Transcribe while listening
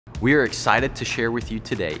We are excited to share with you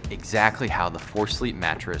today exactly how the 4Sleep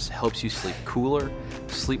mattress helps you sleep cooler,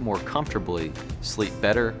 sleep more comfortably, sleep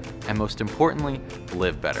better, and most importantly,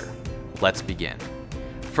 live better. Let's begin.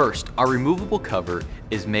 First, our removable cover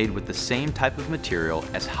is made with the same type of material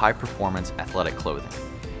as high-performance athletic clothing.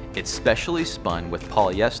 It's specially spun with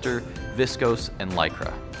polyester, viscose, and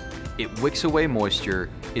Lycra. It wicks away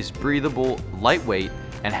moisture, is breathable, lightweight,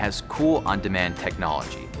 and has cool on-demand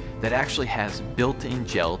technology that actually has built-in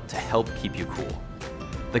gel to help keep you cool.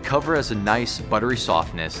 The cover has a nice buttery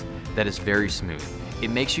softness that is very smooth.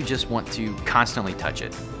 It makes you just want to constantly touch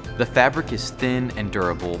it. The fabric is thin and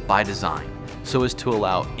durable by design, so as to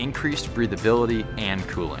allow increased breathability and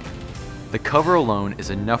cooling. The cover alone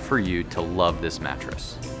is enough for you to love this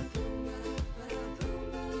mattress.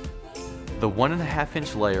 The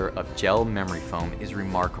 1.5-inch layer of gel memory foam is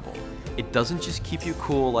remarkable. It doesn't just keep you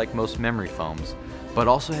cool like most memory foams, but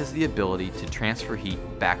also has the ability to transfer heat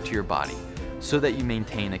back to your body so that you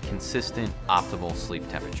maintain a consistent, optimal sleep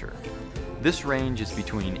temperature. This range is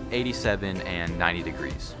between 87 and 90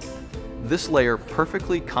 degrees. This layer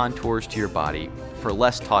perfectly contours to your body for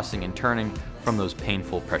less tossing and turning from those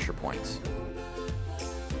painful pressure points.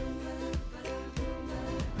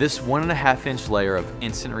 This 1.5-inch layer of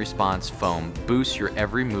instant response foam boosts your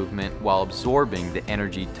every movement while absorbing the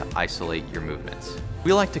energy to isolate your movements.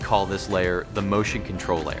 We like to call this layer the motion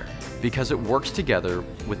control layer because it works together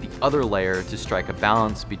with the other layer to strike a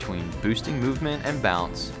balance between boosting movement and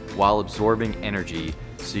bounce while absorbing energy,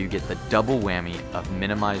 so you get the double whammy of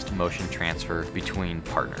minimized motion transfer between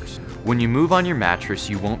partners. When you move on your mattress,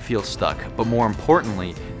 you won't feel stuck, but more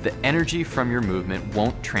importantly, the energy from your movement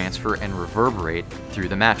won't transfer and reverberate through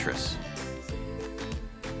the mattress.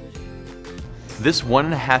 This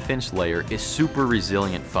 1.5-inch layer is super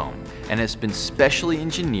resilient foam and has been specially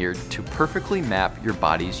engineered to perfectly map your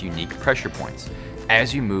body's unique pressure points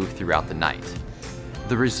as you move throughout the night.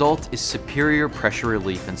 The result is superior pressure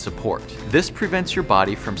relief and support. This prevents your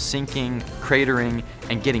body from sinking, cratering,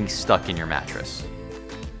 and getting stuck in your mattress.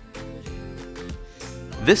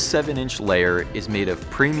 This 7-inch layer is made of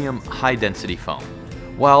premium high-density foam.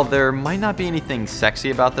 While there might not be anything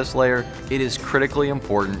sexy about this layer, it is critically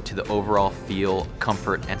important to the overall feel,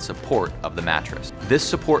 comfort, and support of the mattress. This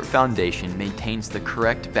support foundation maintains the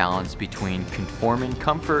correct balance between conforming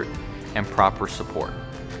comfort and proper support.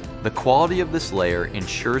 The quality of this layer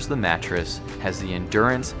ensures the mattress has the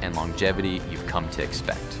endurance and longevity you've come to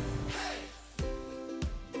expect.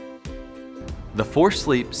 The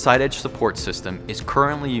 4Sleep side edge support system is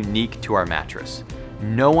currently unique to our mattress.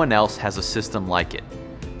 No one else has a system like it.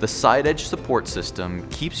 The side edge support system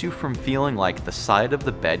keeps you from feeling like the side of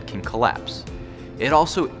the bed can collapse. It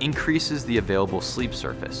also increases the available sleep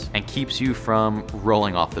surface and keeps you from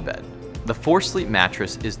rolling off the bed. The 4Sleep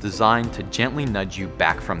mattress is designed to gently nudge you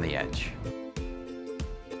back from the edge.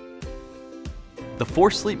 The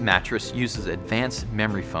 4Sleep mattress uses advanced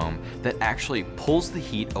memory foam that actually pulls the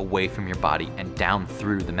heat away from your body and down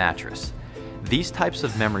through the mattress. These types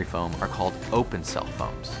of memory foam are called open cell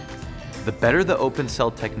foams. The better the open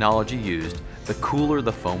cell technology used, the cooler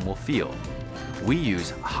the foam will feel. We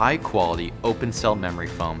use high quality open cell memory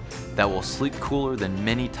foam that will sleep cooler than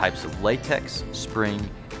many types of latex, spring,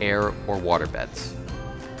 air, or water beds.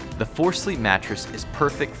 The 4Sleep mattress is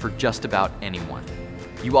perfect for just about anyone.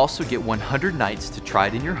 You also get 100 nights to try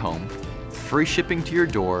it in your home, free shipping to your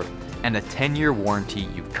door, and a 10-year warranty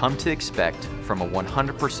you've come to expect from a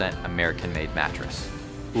 100% American-made mattress.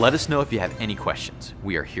 Let us know if you have any questions.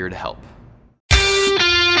 We are here to help.